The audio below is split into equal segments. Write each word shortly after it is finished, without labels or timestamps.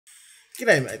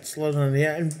G'day mates, London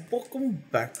here, and welcome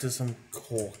back to some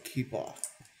Core Keeper.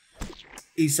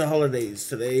 Easter holidays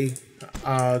today.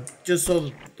 Just saw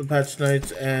the patch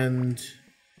notes, and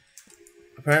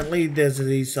apparently there's an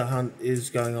Easter hunt is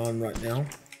going on right now.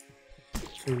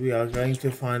 So we are going to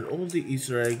find all the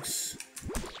Easter eggs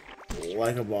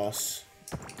like a boss.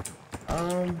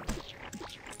 Oh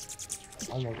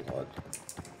my god.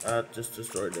 That just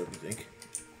destroyed everything.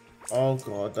 Oh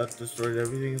god, that destroyed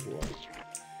everything as well.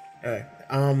 Anyway,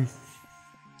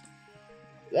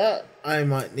 that I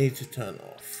might need to turn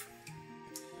off.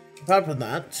 Apart from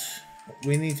that,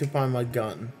 we need to find my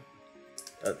gun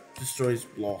that destroys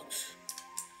blocks,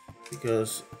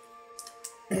 because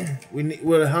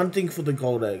we're hunting for the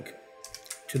gold egg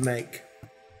to make.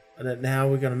 I don't know how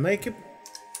we're gonna make it.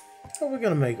 How we're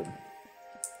gonna make them?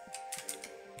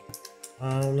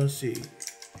 Let's see.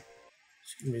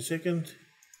 Just give me a second.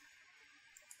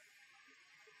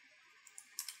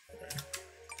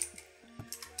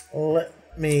 Let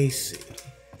me see.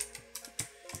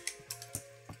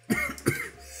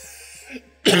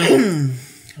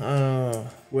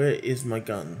 Where is my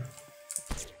gun?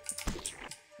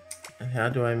 And how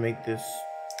do I make this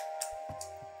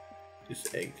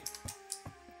egg?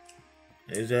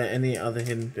 Is there any other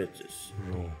hidden bits?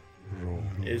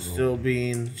 It's still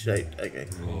being shaped. Okay.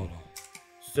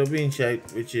 Still being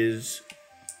shaped, which is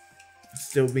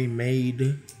still being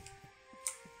made,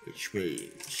 which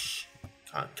means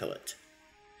can't kill it.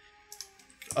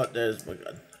 Oh, there's my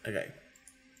gun. Okay.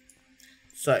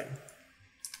 So,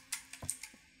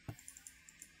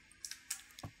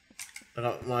 I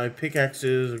got my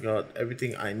pickaxes, I got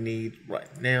everything I need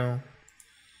right now.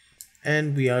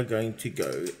 And we are going to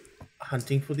go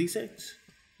hunting for these eggs.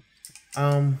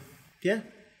 Yeah.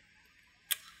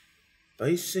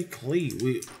 Basically,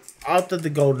 we after the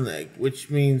golden egg, which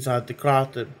means I have to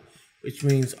craft them, which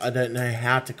means I don't know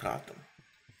how to craft them.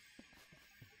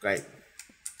 Great.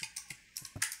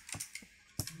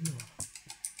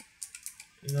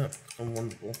 Yeah, I'm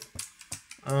wonderful.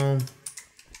 How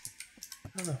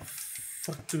the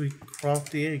fuck do we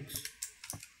craft the eggs?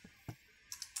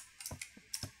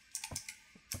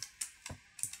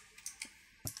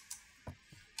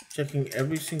 Checking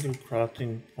every single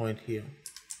crafting point here.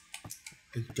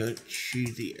 I don't see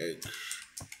the eggs.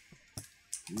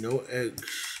 No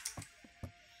eggs.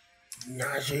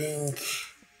 Nothing.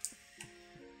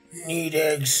 Need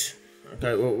eggs.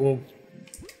 Okay,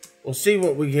 we'll see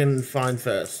what we can find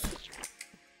first.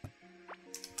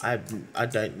 I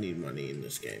don't need money in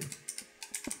this game,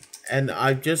 and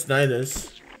I've just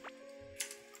noticed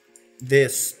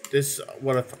this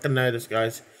what I fucking noticed,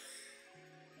 guys.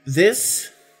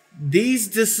 These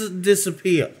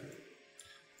disappear.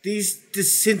 These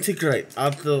disintegrate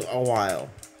after a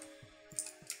while.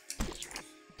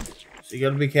 So you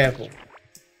gotta be careful.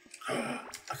 I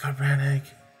got a brown egg.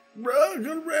 Bro, I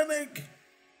got a brown egg.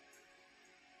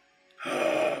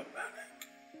 Brown egg.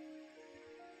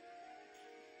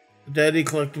 A dirty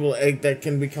collectible egg that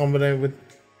can be combined with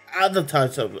other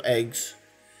types of eggs.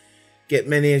 Get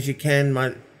many as you can,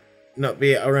 might not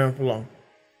be around for long.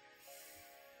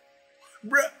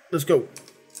 Bro, let's go.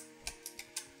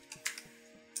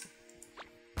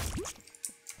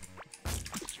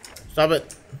 Stop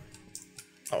it.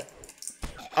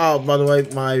 Oh, by the way,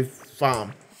 my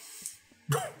farm.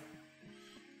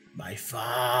 My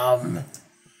farm.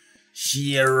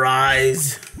 She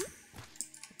arise.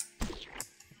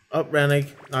 Oh, brown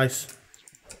egg. Nice.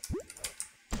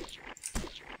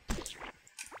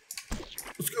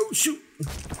 Let's go. Shoot.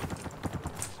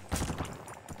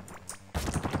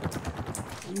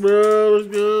 Bro, let's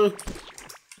go.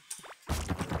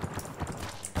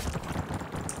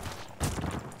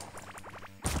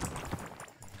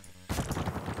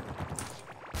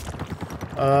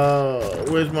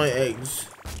 Where's my eggs?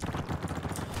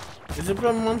 Is it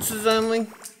from monsters only?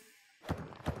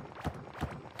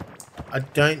 I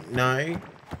don't know,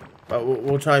 but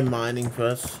we'll try mining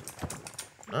first.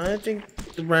 I think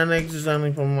the brown eggs is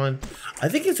only from mine. I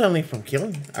think it's only from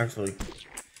killing, actually.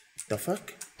 The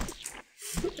fuck?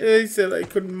 They said I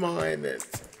couldn't mine it.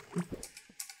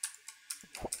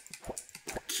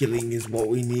 Killing is what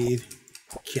we need.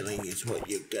 Killing is what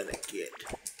you're gonna get.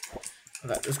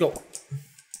 Okay, let's go.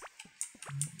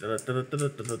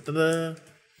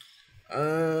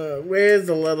 Where's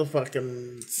the little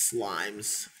fucking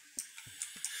slimes?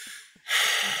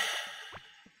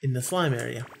 In the slime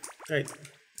area. Great.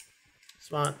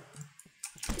 Smart.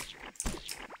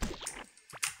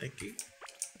 Thank you.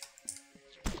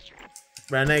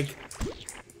 Brown egg.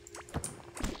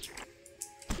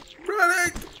 Brown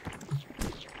egg!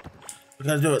 I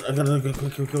gotta do it. I gotta go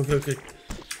quick.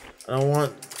 I don't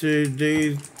want to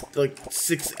do like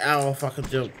 6-hour fucking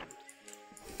job.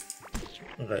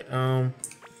 Okay,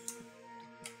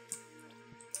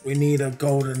 we need a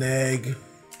golden egg.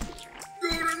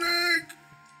 Golden egg!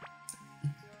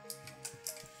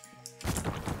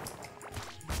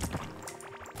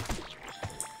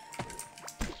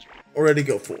 Already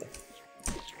got 4.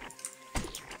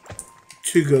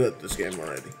 Too good at this game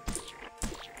already.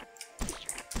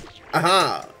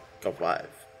 Aha! Got 5.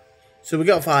 So we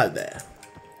got 5 there.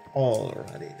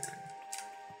 Alrighty then.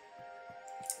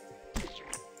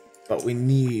 But we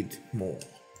need more.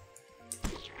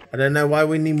 I don't know why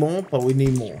we need more, but we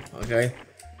need more, okay?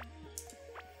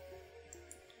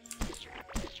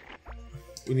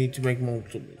 We need to make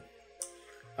multiple.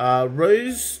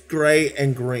 Rose, grey,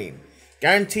 and green.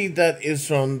 Guaranteed that is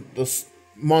from the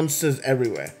monsters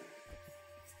everywhere.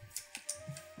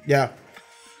 Yeah.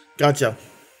 Gotcha.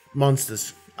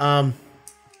 Monsters.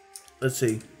 Let's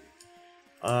see.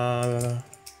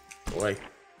 Wait.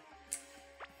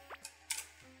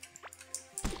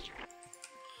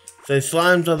 So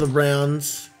slimes are the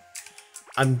browns.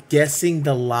 I'm guessing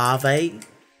the larvae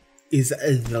is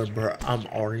the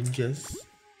oranges.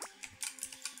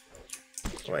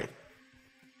 Wait.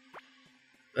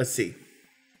 Let's see.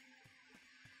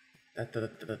 Let's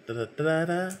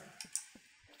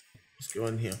go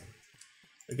in here.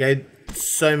 Okay,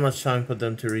 so much time for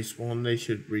them to respawn. They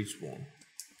should respawn.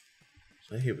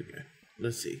 So here we go.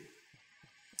 Let's see.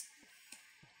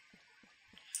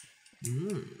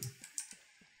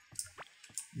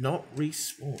 Not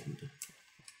respawned.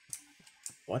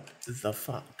 What the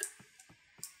fuck?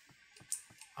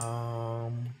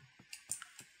 Lava?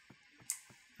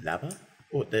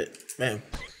 Oh, bam.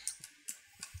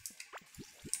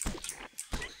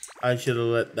 I should have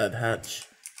let that hatch.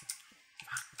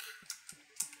 Fuck.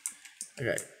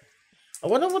 Okay. I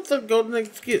wonder what the golden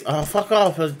eggs give. Oh, fuck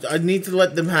off. I need to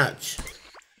let them hatch.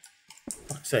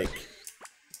 Fuck's sake.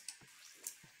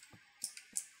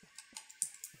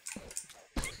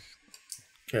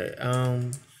 Okay,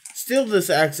 still this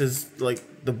axe is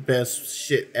like the best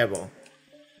shit ever.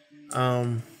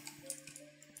 I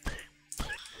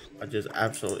just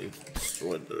absolutely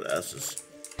destroyed the asses.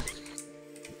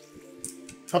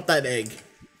 Pop that egg.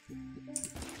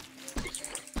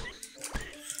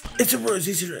 It's a rose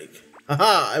Easter egg.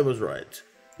 Haha, I was right,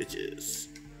 bitches.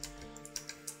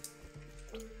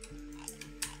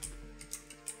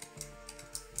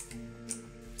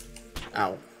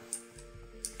 Ow.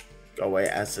 Go away,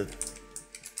 acid.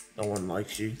 No one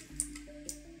likes you.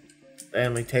 They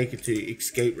only take it to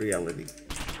escape reality.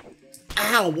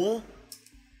 Ow!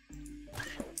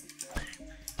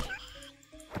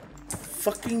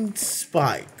 Fucking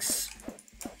spikes.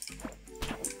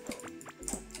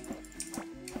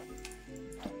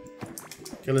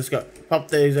 Okay, let's go. Pop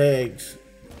these eggs.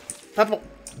 Pop them.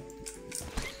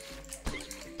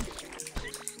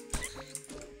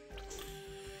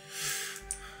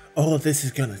 Oh, this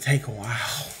is gonna take a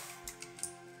while.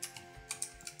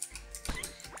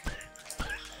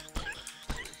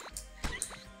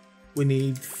 We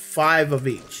need 5 of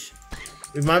each.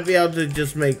 We might be able to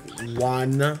just make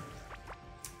 1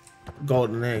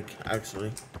 golden egg,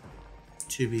 actually.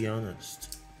 To be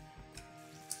honest.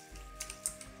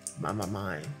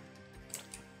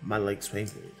 My leg's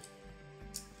painful.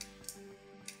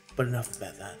 But enough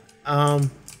about that.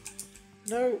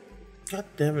 No. God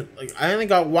damn it. Like, I only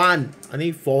got 1. I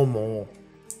need 4 more.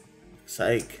 For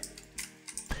sake.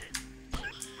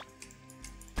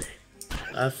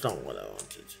 That's not what I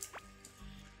wanted.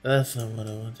 That's not what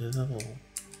I wanted at all.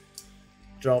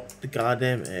 Drop the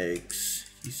goddamn eggs.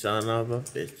 You son of a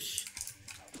bitch.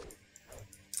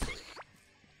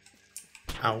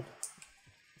 Ow.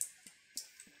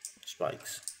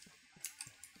 Spikes.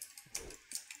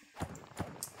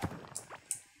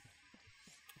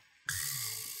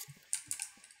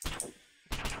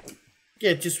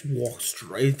 Yeah, just walk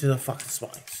straight into the fucking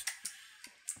spikes.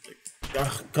 Like,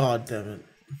 oh, god damn it.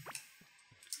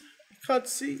 I can't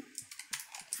see.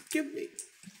 Forgive me.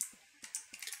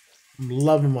 I'm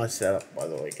loving my setup, by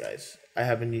the way, guys. I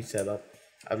have a new setup.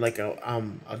 I have like a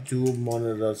dual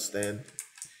monitor stand.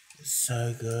 It's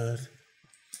so good.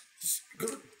 It's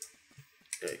good.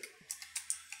 Okay.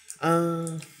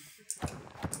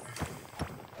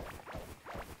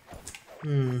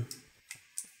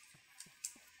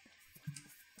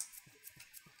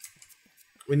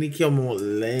 We need to kill more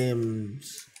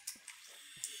lambs.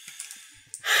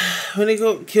 We need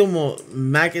to kill more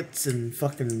maggots and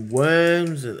fucking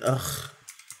worms and ugh.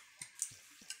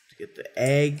 To get the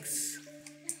eggs.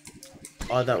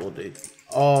 Oh, that will do.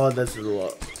 Oh, that's a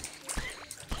lot.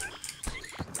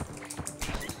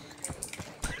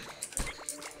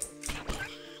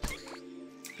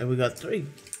 And we got 3.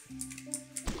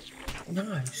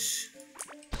 Nice.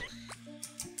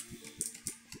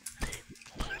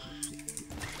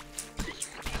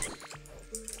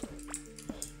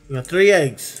 We got 3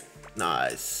 eggs.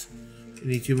 Nice. We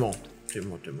need 2 more. 2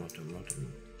 more.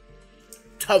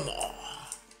 Come on.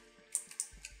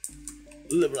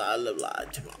 Live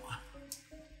live, 2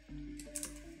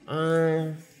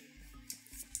 more.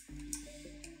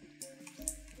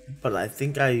 But I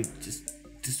think I just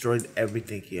destroyed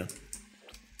everything here.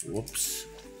 Whoops.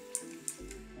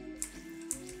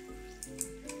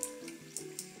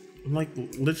 I'm like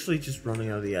literally just running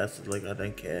out of the acid, like I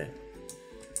don't care.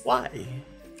 Why?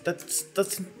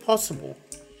 That's impossible.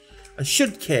 I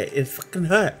should care, it fucking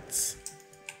hurts.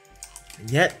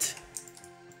 And yet,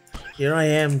 here I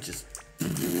am just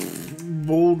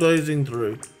bulldozing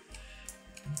through.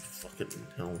 Fucking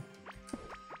hell.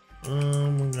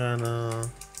 I'm gonna...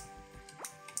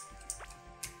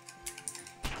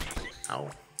 Ow.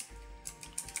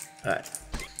 Alright.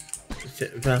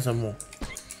 We found some more.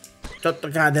 Drop the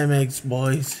goddamn eggs,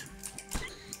 boys.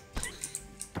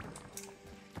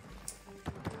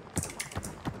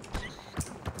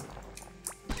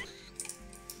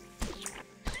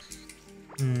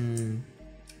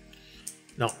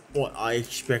 Not what I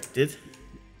expected.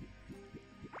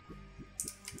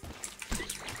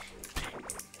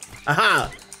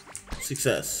 Aha!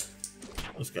 Success.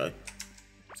 Let's go.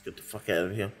 Let's get the fuck out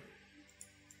of here.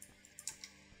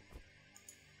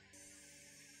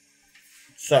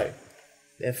 So,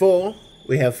 therefore,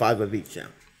 we have 5 of each now.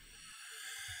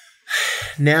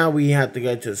 Now we have to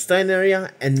go to the stone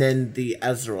area and then the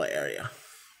Azura area,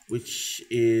 which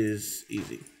is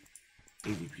easy.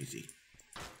 Easy peasy.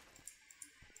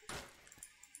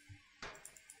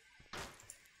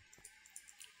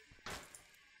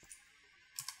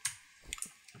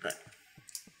 Okay.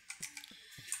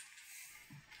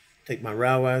 Take my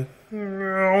railway.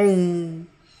 I'm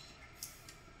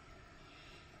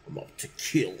about to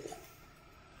kill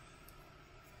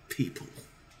people.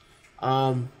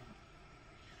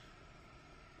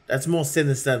 That's more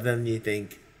sinister than you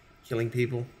think. Killing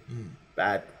people,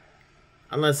 bad.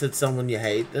 Unless it's someone you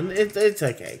hate, then it's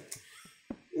okay.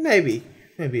 Maybe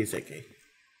it's okay.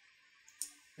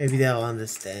 Maybe they'll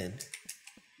understand.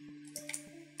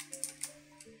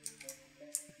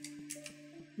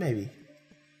 Maybe.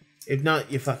 If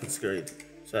not, you're fucking screwed.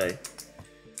 So,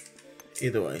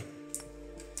 either way.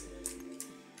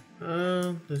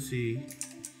 Let's see.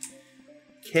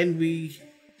 Can we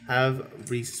have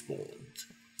respawned?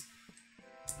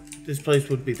 This place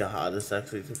would be the hardest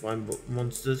actually to find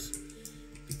monsters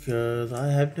because I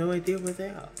have no idea where they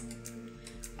are.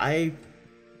 I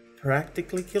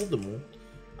practically killed them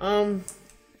all.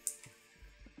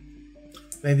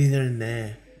 Maybe they're in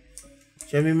there.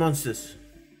 Show me monsters.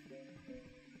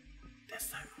 There's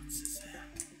no monsters there.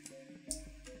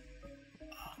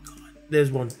 Oh god.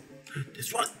 There's one.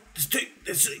 There's one. There's 2.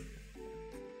 There's 3.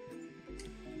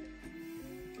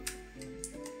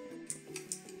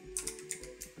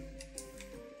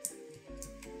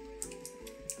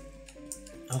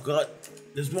 Oh god,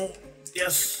 there's more.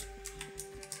 Yes.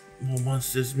 More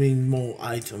monsters mean more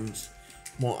items.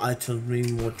 More items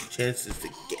mean more chances to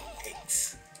get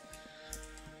eggs.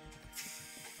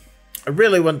 I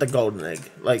really want the golden egg.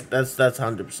 Like that's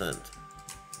 100%.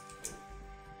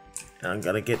 And I'm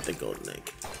gonna get the golden egg.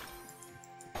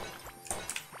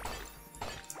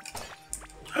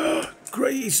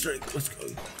 Great Easter egg. Let's go.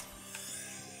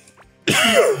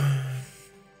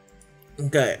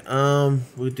 Okay,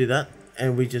 we'll do that.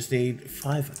 And we just need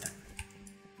 5 of them.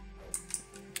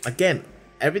 Again,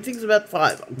 everything's about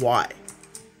 5. Why?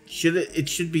 It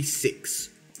should be 6.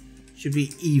 Should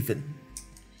be even.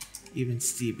 Even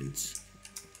Stevens.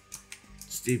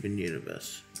 Steven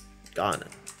Universe. Darn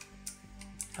it.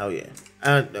 Hell yeah.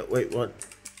 No, wait, what?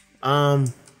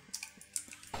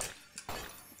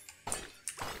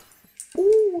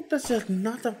 Ooh, that's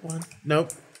another one.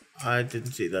 Nope. I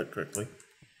didn't see that correctly.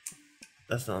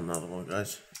 That's not another one,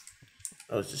 guys.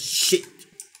 That was just shit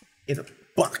in a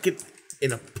bucket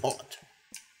in a pot.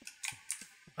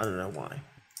 I don't know why.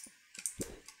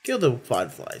 Kill the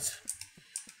fireflies.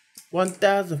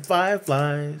 1,000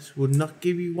 fireflies would not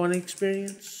give you 1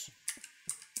 experience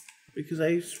because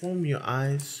they swarm your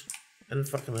eyes and it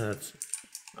fucking hurts.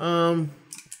 I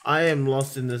am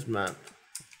lost in this map.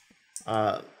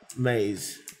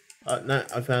 Maze. No,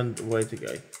 I found a way to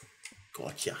go.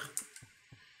 Gotcha.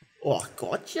 Oh,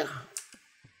 gotcha.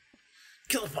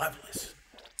 Kill the fireplace.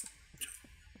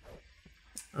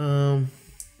 We're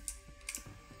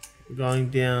going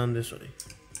down this way.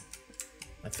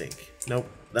 I think. Nope,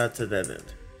 that's a dead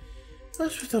end.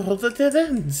 What's with all the dead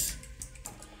ends?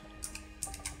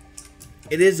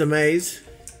 It is a maze,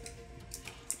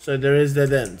 so there is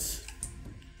dead ends.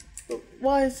 But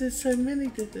why is there so many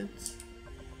dead ends?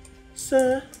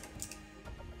 Sir,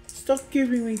 stop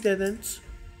giving me dead ends.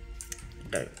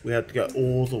 Okay, we have to go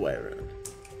all the way around.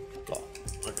 God,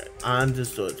 okay, I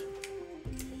understood.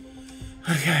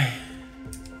 Okay.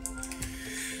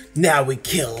 Now we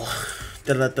kill.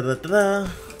 Da da da da da.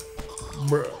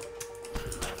 Bruh.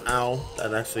 Ow,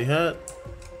 that actually hurt.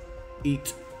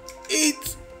 Eat.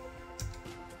 Eat!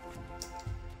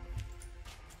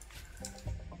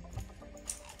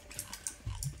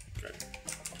 Okay.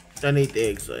 Don't eat the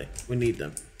eggs though. We need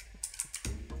them.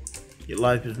 Your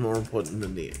life is more important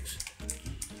than the eggs.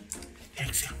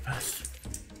 Eggs out first.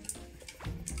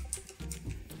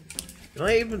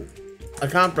 I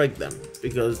can't break them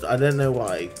because I don't know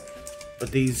why,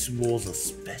 but these walls are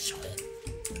special.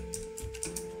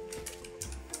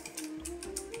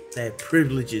 They're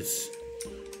privileges.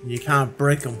 You can't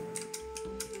break them.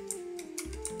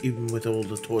 Even with all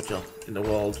the torture in the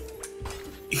world.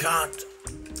 You can't.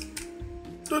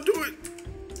 Don't do it.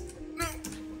 No.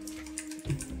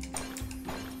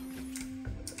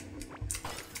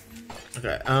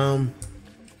 Okay,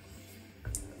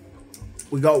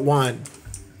 we got one.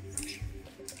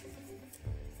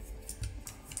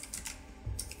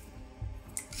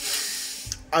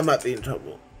 I might be in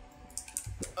trouble.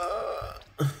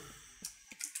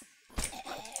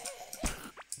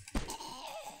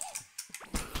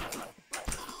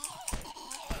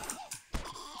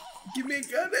 Give me a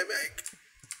goddamn egg.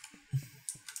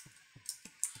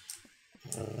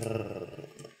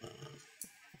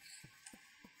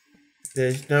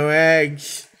 There's no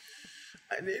eggs.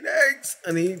 I need eggs.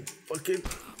 I need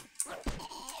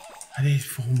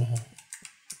 4 more.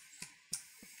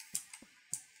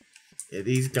 Yeah,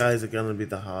 these guys are gonna be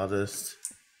the hardest,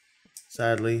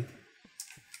 sadly,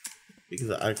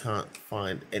 because I can't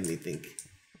find anything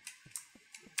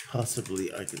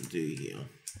possibly I can do here.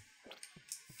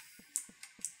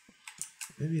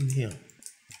 Maybe in here.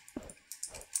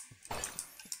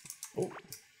 Oh,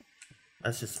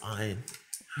 that's just iron.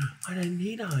 I don't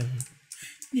need iron.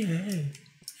 Yeah,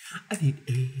 I need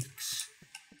eggs.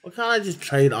 Why can't I just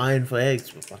trade iron for eggs,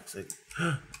 for fuck's sake?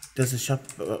 Does the shop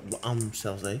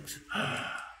sells eggs?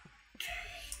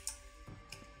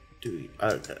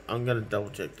 Okay, I'm gonna double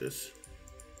check this.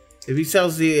 If he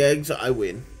sells the eggs, I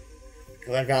win.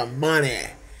 Cause I got money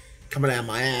coming out of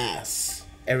my ass.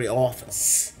 Every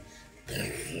office.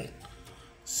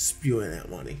 Spewing out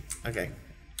money. Okay.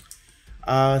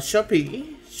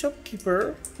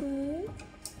 Shopkeeper.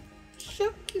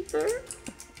 Shopkeeper.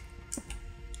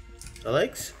 The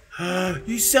eggs?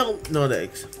 You sell not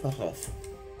eggs. Fuck off.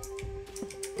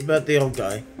 What about the old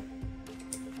guy?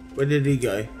 Where did he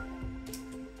go?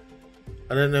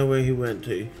 I don't know where he went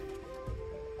to.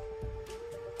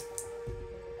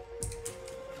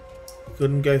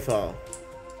 Couldn't go far.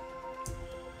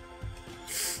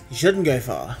 He shouldn't go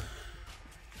far.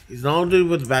 He's an old dude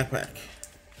with a backpack.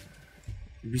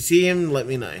 If you see him, let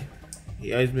me know.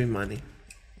 He owes me money.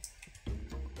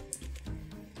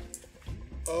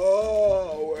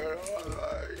 Oh, where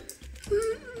are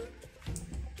they?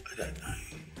 I don't know.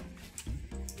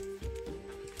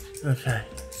 Okay,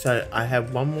 so I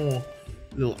have one more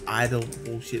little idle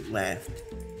bullshit left,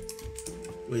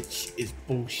 which is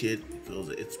bullshit because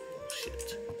it's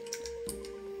bullshit.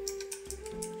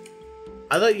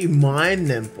 I thought you mine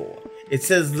them for. It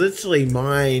says literally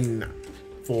mine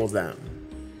for them,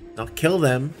 not kill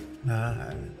them.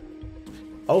 No.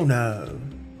 Oh no.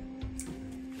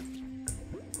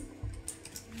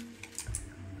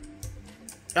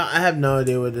 I have no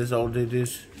idea where this old dude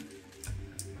is.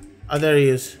 Oh, there he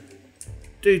is.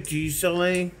 Dude, do you sell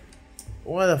any?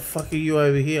 Why the fuck are you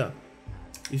over here?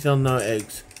 You sell no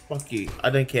eggs. Fuck you. I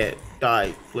don't care.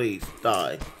 Die. Please.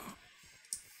 Die.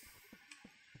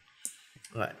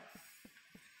 Alright.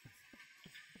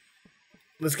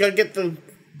 Let's go get the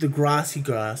grassy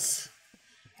grass.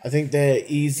 I think they're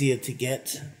easier to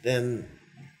get than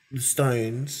the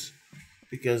stones.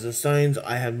 Because the stones,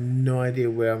 I have no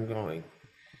idea where I'm going.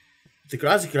 The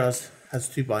grassy grass has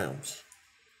 2 biomes.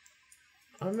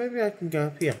 Oh, maybe I can go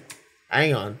up here.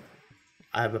 Hang on.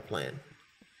 I have a plan.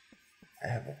 I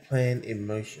have a plan in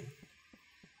motion.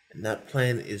 And that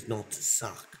plan is not to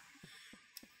suck.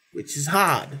 Which is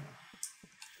hard.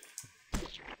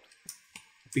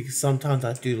 Because sometimes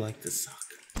I do like to suck.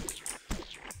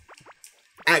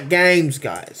 At games,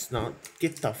 guys. Not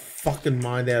get the fucking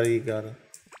mind out of your gutter.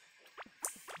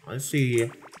 I see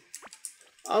you.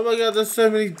 Oh my god, there's so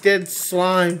many dead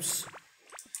slimes.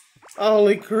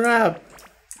 Holy crap.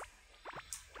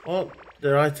 Well,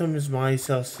 their item is my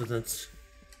sustenance.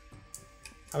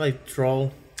 Hello,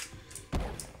 troll.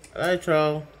 Hello,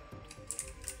 troll.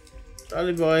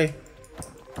 Charlie boy.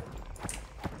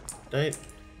 Don't.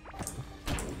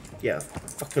 Yeah,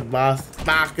 fucking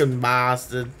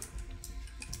bastard.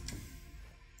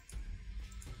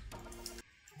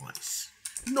 Nice.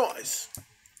 Nice.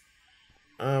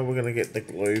 We're gonna get the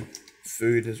glow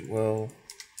food as well.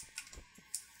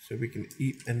 So we can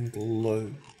eat and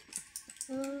glow.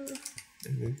 And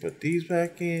we put these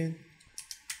back in.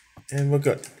 And we're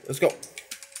good. Let's go.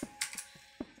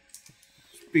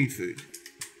 Speed food.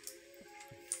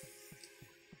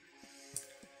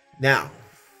 Now,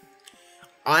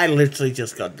 I literally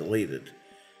just got deleted.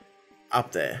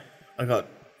 Up there. I got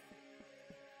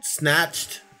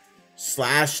snatched,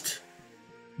 slashed,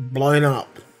 blown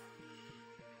up.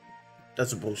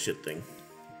 That's a bullshit thing.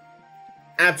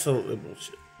 Absolutely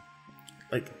bullshit.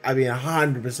 Like, I mean,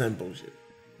 100% bullshit.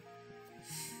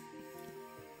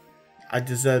 I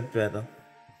deserve better.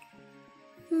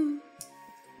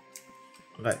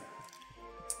 Okay.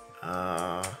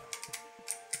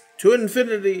 To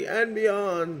infinity and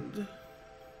beyond.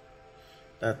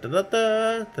 Da da da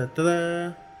da da da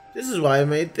da. This is why I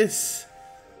made this.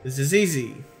 This is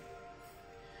easy.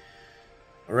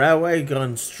 A railway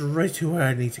going straight to where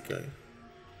I need to go.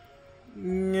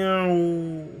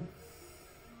 No.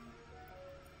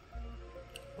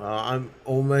 Well, I'm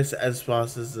almost as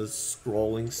fast as the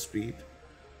scrolling speed.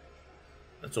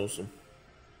 That's awesome.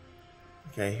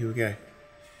 Okay, here we go.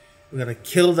 We're gonna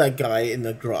kill that guy in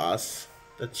the grass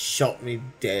that shot me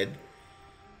dead.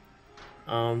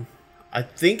 I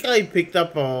think I picked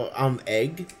up a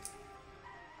egg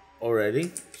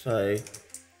already. So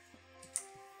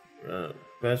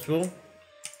first of all,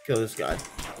 kill this guy.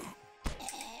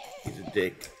 He's a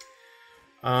dick.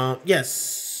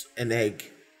 Yes, an egg.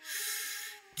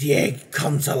 The egg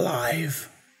comes alive.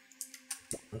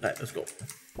 Okay, let's go.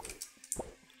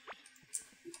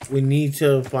 We need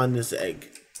to find this egg.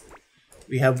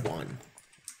 We have one.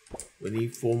 We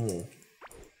need 4 more.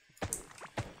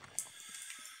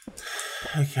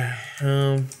 Okay,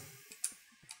 hello?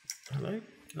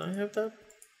 Can I have that?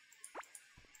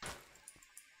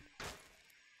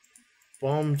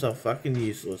 Bombs are fucking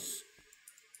useless.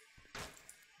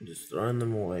 I'm just throwing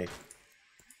them away.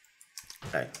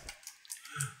 Okay.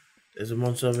 There's a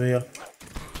monster over here.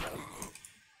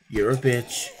 You're a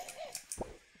bitch.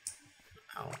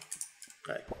 Ow.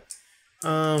 Okay.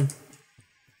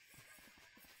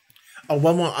 Oh,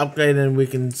 one more upgrade and we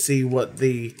can see what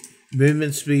the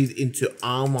movement speed into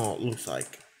armor looks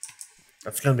like.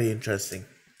 That's gonna be interesting.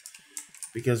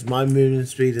 Because my movement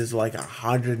speed is like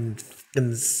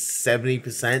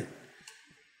 170%.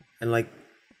 And like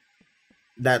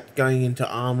that going into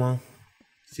armor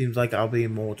seems like I'll be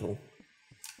immortal.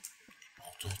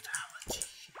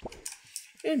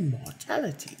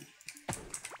 Immortality.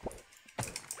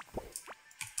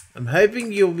 I'm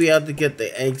hoping you'll be able to get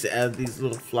the eggs out of these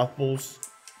little fluff balls,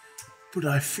 but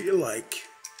I feel like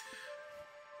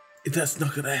that's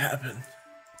not gonna happen.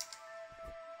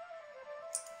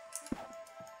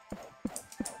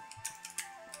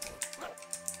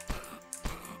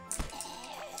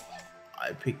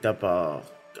 I picked up a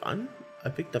gun.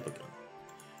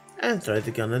 And throw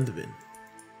the gun in the bin.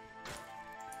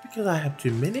 Because I have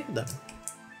too many of them.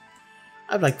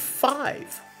 I have like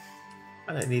 5.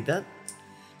 I don't need that.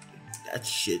 That's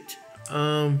shit.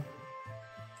 Okay.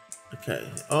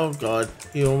 Oh god,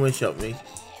 he almost shot me.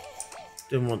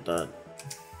 Didn't want that.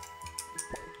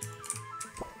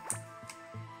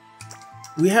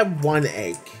 We have 1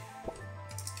 egg.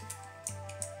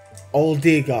 Oh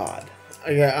dear god.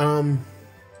 Okay,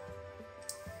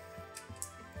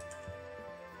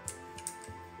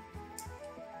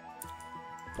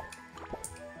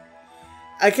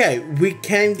 okay, we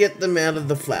can get them out of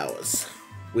the flowers,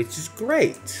 which is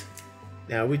great.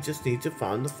 Now we just need to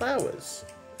find the flowers,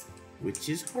 which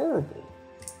is horrible.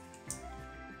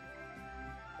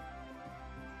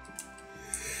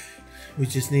 We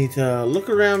just need to look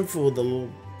around for the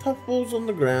little puffballs on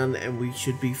the ground and we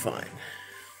should be fine.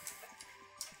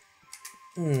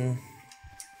 I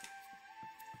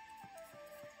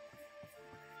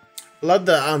love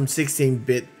the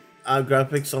 16-bit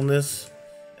graphics on this.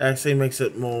 It actually makes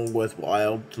it more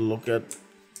worthwhile to look at.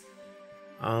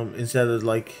 Instead of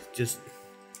like just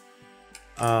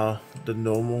the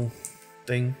normal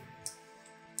thing.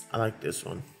 I like this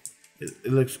one.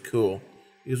 It looks cool.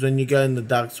 Because when you go in the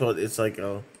dark spot, it's like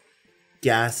a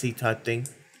gassy type thing.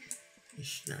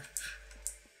 It's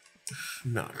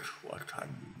not what I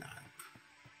like.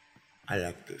 I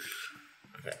like this.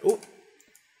 Okay. Oh,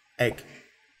 egg.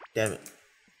 Damn it.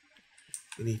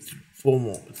 We need 4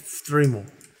 more. 3 more.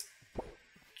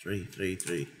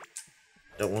 3.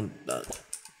 Don't want that.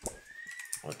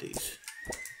 What are these?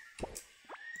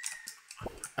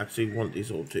 Actually want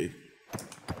these all too.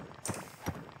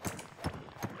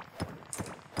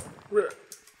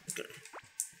 Okay.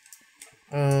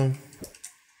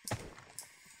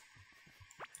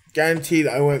 Guaranteed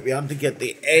I won't be able to get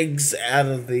the eggs out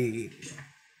of the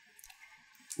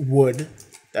wood.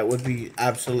 That would be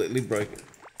absolutely broken.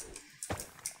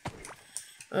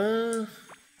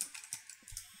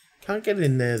 Can't get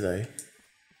in there though.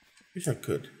 Wish I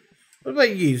could. What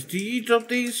about you? Do you drop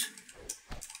these?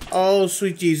 Oh,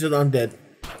 sweet Jesus, I'm dead.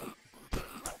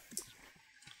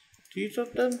 Do you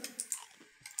drop them?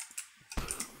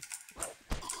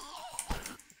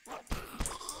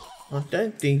 I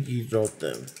don't think you dropped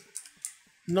them.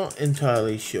 Not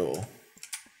entirely sure.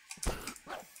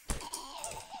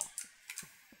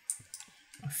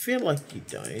 I feel like you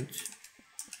don't.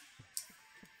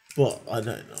 But I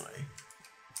don't know.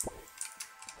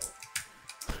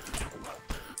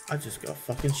 I just got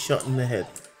fucking shot in the head.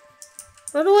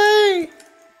 Run away!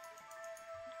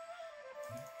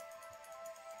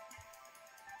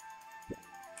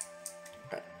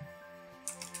 Okay.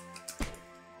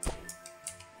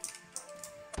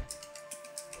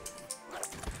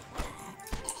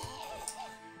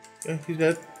 Yeah, he's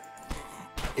dead.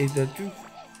 He's dead too.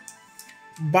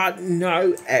 But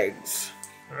no eggs.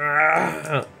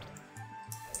 Ah.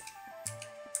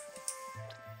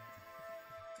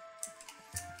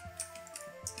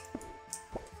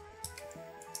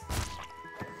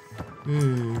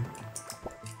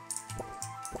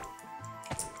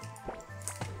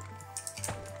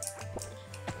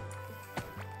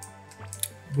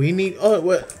 We need. Oh,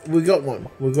 wait, we got one.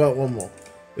 We got one more.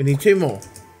 We need two more.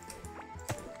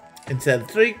 Instead of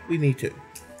three, we need two.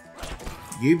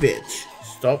 You bitch.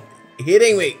 Stop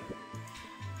hitting me.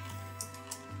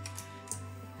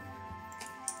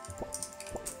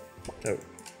 Oh.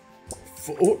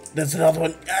 Oh, there's another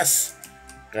one. Yes.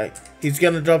 Okay. He's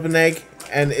gonna drop an egg,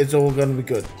 and it's all gonna be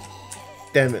good.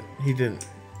 Damn it. He didn't.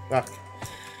 Fuck.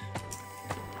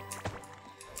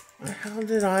 How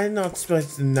did I not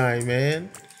supposed to know, man?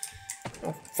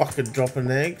 I'm fucking dropping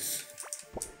eggs.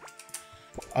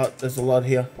 Oh, there's a lot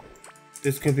here.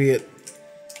 This could be it.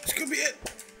 This could be it.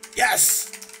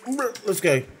 Yes! Let's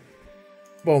go.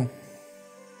 Boom.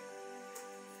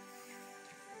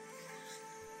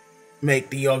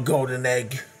 Make your golden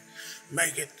egg.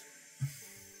 Make it.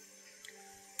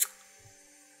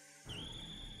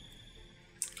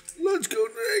 Let's go,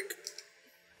 egg.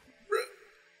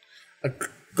 A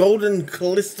golden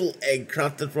crystal egg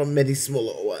crafted from many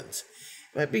smaller ones.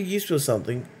 Might be used for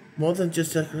something more than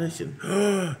just decoration. I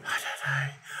don't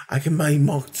know. I can make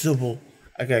multiple.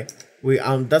 Okay,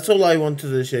 that's all I wanted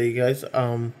to show you guys.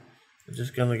 I'm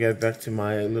just gonna go back to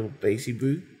my little basey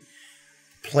boo,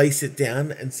 place it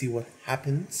down, and see what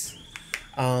happens.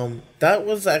 That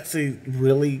was actually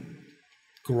really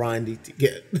grindy to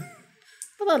get,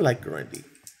 but I like grindy.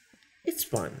 It's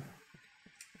fun.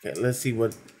 Okay, let's see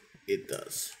what it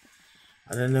does.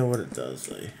 I don't know what it does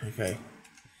though. Okay.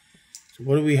 So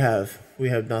what do we have? We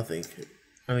have nothing.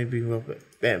 Only be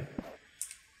it. Bam.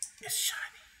 It's shiny.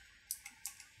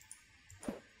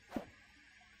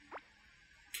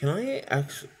 Can I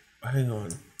actually hang on?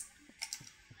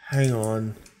 Hang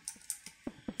on.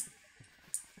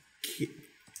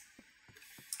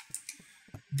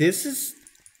 This is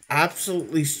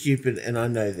absolutely stupid and I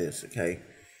know this, okay?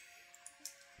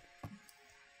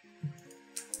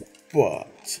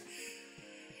 But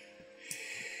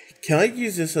can I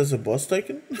use this as a boss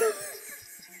token?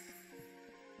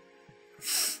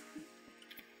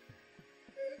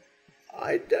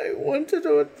 I don't want to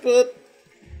do it, but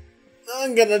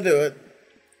I'm gonna do it.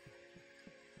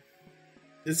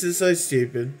 This is so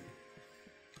stupid.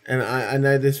 And I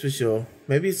know this for sure.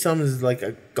 Maybe someone's like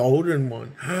a golden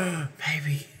one.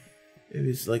 Maybe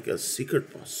it's like a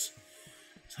secret boss.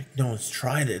 It's like no one's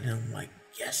tried it. And I'm like,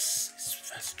 yes, it's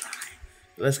first try.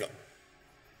 Let's go.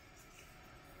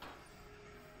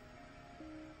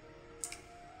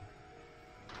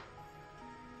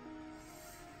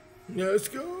 Let's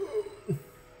go.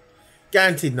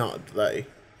 Guaranteed not, though.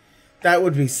 That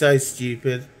would be so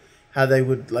stupid. How they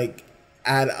would, like,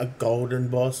 add a golden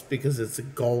boss because it's a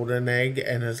golden egg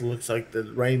and it looks like the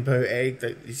rainbow egg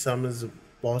that you summon as a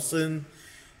boss in.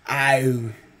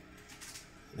 Ow.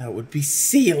 That would be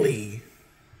silly.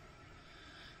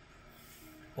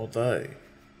 Although,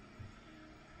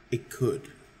 it could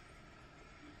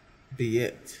be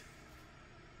it.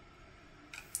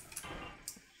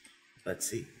 Let's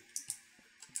see.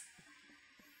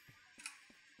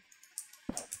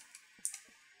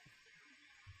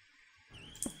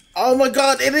 Oh my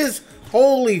god, it is!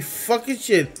 Holy fucking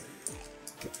shit.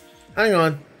 Hang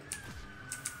on.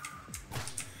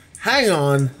 Hang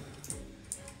on.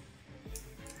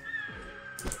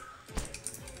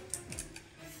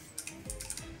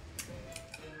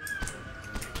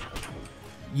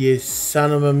 You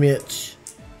son of a bitch.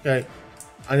 Okay,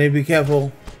 I need to be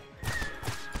careful.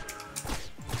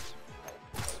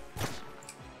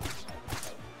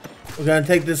 We're gonna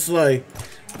take this slow.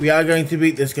 We are going to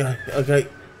beat this guy. Okay.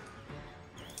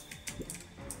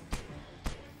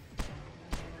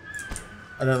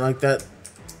 I don't like that.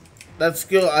 That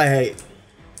skill I hate.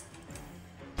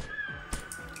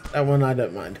 That one I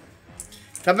don't mind.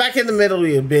 Come back in the middle,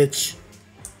 you bitch.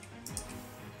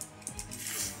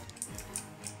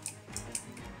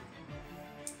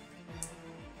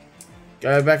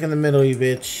 Go back in the middle, you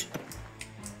bitch.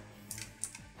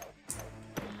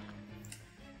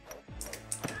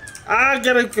 Ah,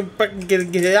 get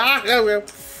it. Ah,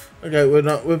 okay,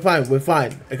 we're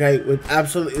fine. Okay, we're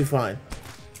absolutely fine.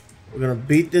 We're gonna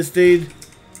beat this dude.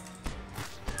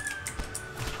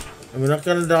 And we're not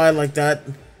gonna die like that.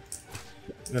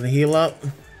 We're gonna heal up.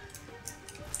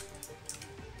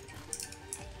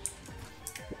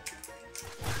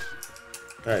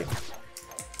 Okay.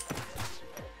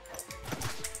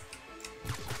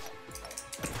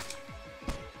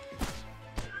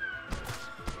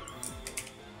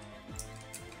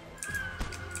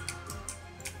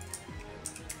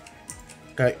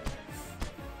 Okay.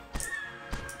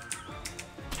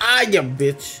 Ah, you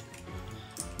bitch.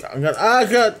 I'm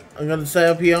gonna stay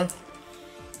up here.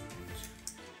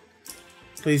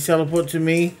 Please teleport to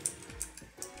me.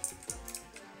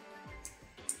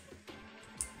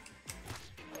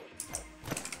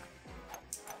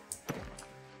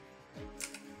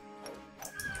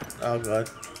 Oh god.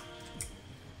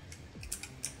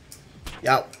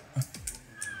 Yup.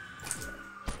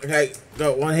 Okay,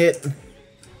 got one hit.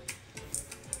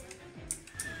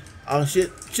 Oh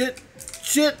shit.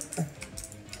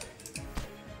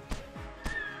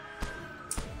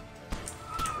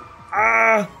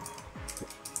 Ah!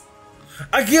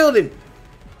 I killed him!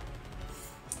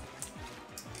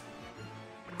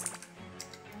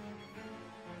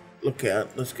 Look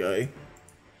out, let's go.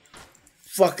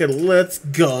 Fucking let's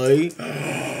go.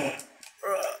 Yes!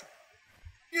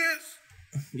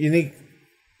 Unique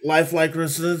lifelike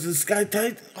resonance in sky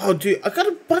tight. Oh dude, I got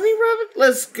a bunny rabbit?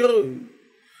 Let's go.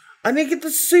 I need to get the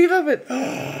suit of it.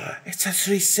 It's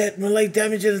actually set melee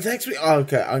damage and attacks me. Oh,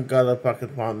 okay, I gotta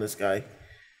fucking farm this guy.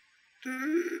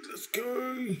 Dude, let's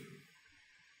go.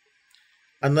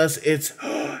 Unless it's,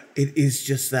 it is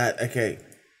just that. Okay,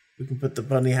 we can put the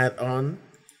bunny hat on.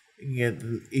 You can get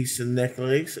an Easter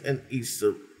necklace and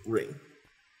Easter ring.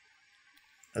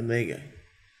 And there you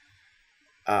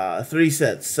go. 3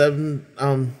 sets, 7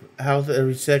 health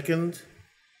every second,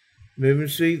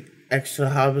 movement speed, extra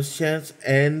harvest chance,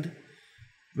 and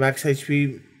max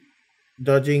HP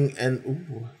dodging, and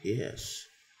ooh, yes.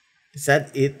 Is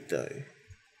that it though?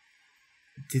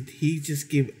 Did he just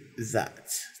give that?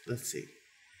 Let's see.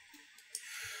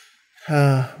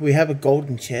 We have a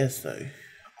golden chest though.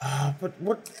 But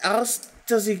what else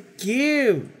does he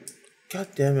give? God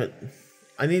damn it.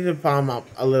 I need to farm up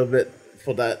a little bit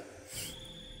for that.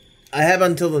 I have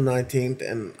until the 19th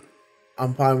and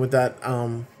I'm fine with that.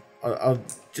 I'll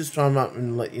just farm up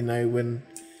and let you know when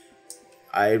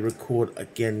I record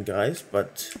again, guys.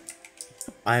 But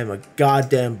I am a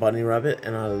goddamn bunny rabbit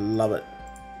and I love it.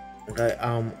 Okay,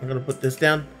 I'm gonna put this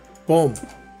down. Boom.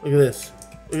 Look at this.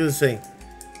 Look at this thing.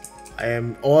 I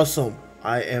am awesome.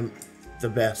 I am the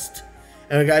best.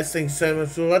 Anyway guys, thanks so much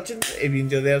for watching. If you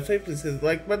enjoyed the episode, please hit the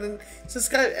like button,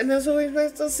 subscribe, and as always,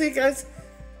 guys, I'll see you guys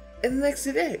in the next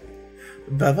video.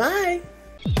 Bye bye.